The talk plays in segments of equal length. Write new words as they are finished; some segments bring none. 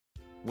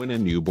When a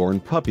newborn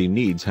puppy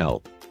needs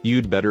help,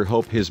 you'd better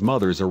hope his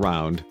mother's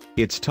around.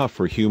 It's tough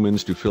for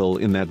humans to fill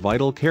in that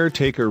vital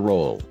caretaker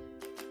role.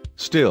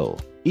 Still,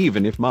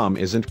 even if mom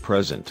isn't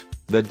present,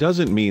 that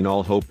doesn't mean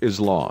all hope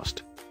is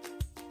lost.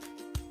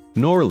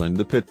 Norland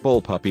the pit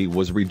bull puppy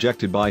was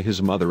rejected by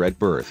his mother at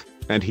birth,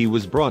 and he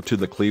was brought to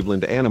the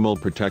Cleveland Animal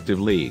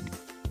Protective League.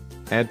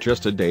 At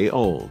just a day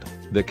old,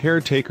 the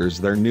caretakers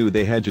there knew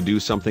they had to do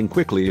something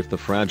quickly if the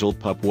fragile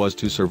pup was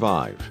to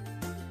survive.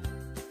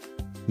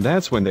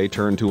 That's when they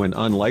turned to an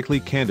unlikely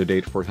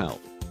candidate for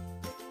help.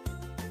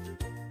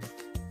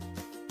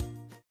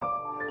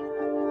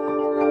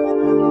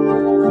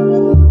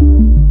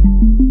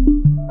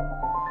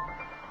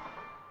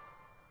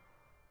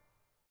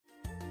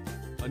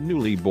 A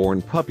newly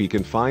born puppy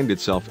can find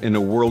itself in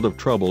a world of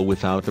trouble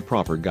without the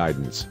proper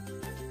guidance.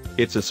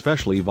 It's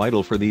especially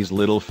vital for these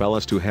little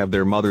fellas to have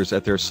their mothers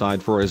at their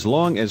side for as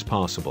long as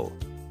possible.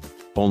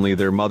 Only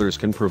their mothers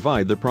can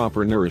provide the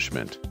proper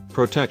nourishment,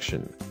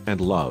 protection, and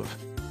love.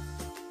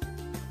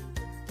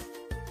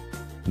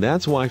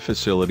 That's why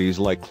facilities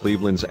like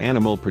Cleveland's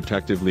Animal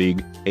Protective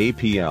League,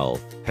 APL,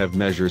 have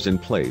measures in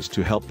place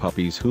to help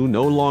puppies who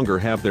no longer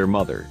have their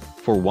mother,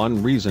 for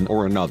one reason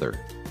or another.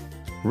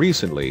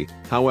 Recently,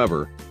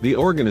 however, the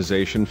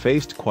organization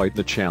faced quite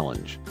the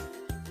challenge.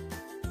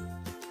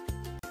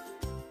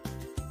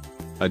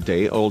 A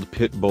day-old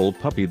pit bull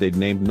puppy they'd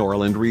named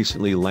Norland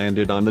recently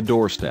landed on the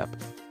doorstep.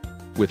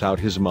 Without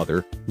his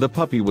mother, the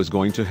puppy was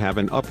going to have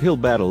an uphill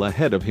battle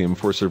ahead of him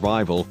for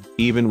survival,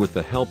 even with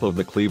the help of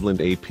the Cleveland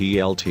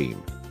APL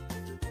team.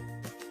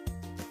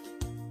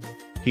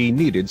 He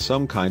needed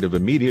some kind of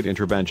immediate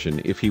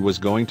intervention if he was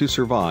going to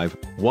survive,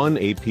 one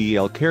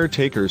APL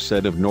caretaker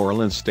said of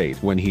Norland's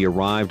state when he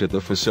arrived at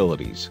the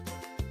facilities.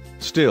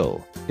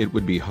 Still, it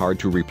would be hard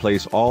to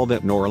replace all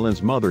that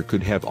Norland's mother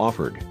could have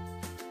offered.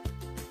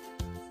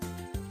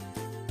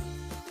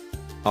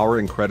 Our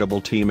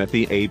incredible team at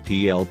the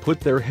APL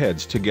put their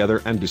heads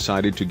together and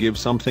decided to give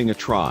something a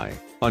try,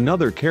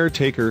 another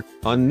caretaker,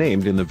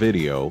 unnamed in the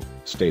video,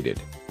 stated.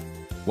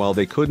 While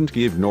they couldn't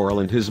give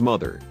Norland his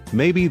mother,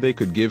 maybe they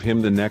could give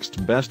him the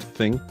next best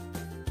thing?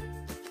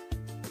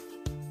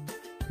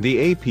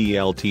 The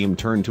APL team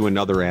turned to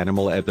another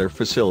animal at their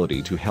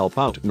facility to help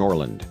out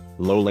Norland,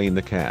 Lolaine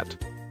the cat.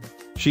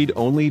 She'd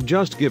only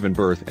just given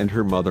birth and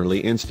her motherly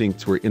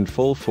instincts were in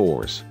full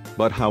force,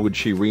 but how would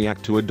she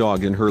react to a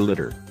dog in her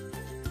litter?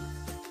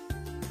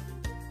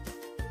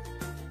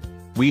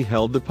 We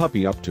held the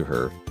puppy up to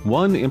her,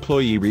 one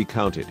employee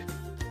recounted.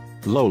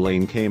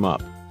 Lolaine came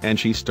up, and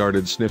she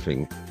started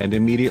sniffing, and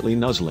immediately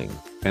nuzzling,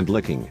 and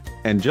licking,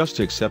 and just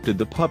accepted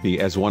the puppy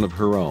as one of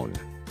her own.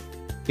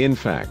 In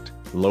fact,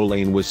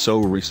 Lolaine was so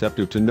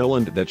receptive to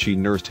Norland that she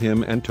nursed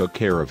him and took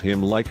care of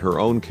him like her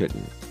own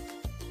kitten.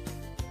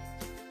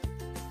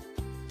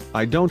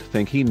 I don't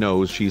think he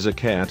knows she's a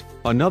cat,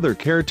 another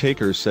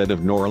caretaker said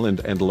of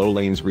Norland and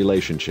Lolaine's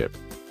relationship.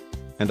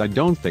 And I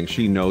don't think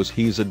she knows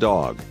he's a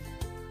dog.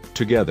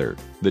 Together,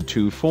 the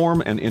two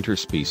form an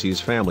interspecies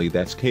family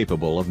that's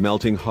capable of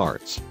melting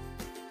hearts.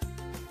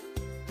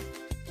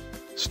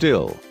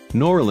 Still,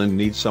 Norland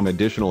needs some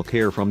additional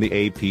care from the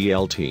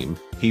APL team.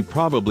 He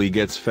probably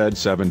gets fed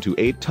 7 to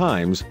 8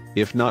 times,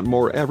 if not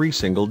more every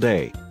single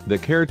day, the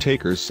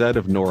caretakers said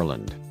of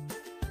Norland.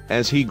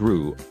 As he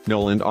grew,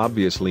 Norland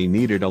obviously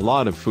needed a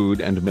lot of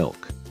food and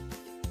milk.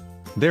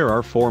 There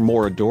are 4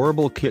 more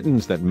adorable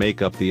kittens that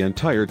make up the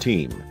entire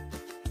team.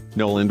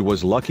 Norland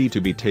was lucky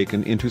to be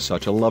taken into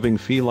such a loving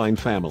feline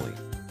family.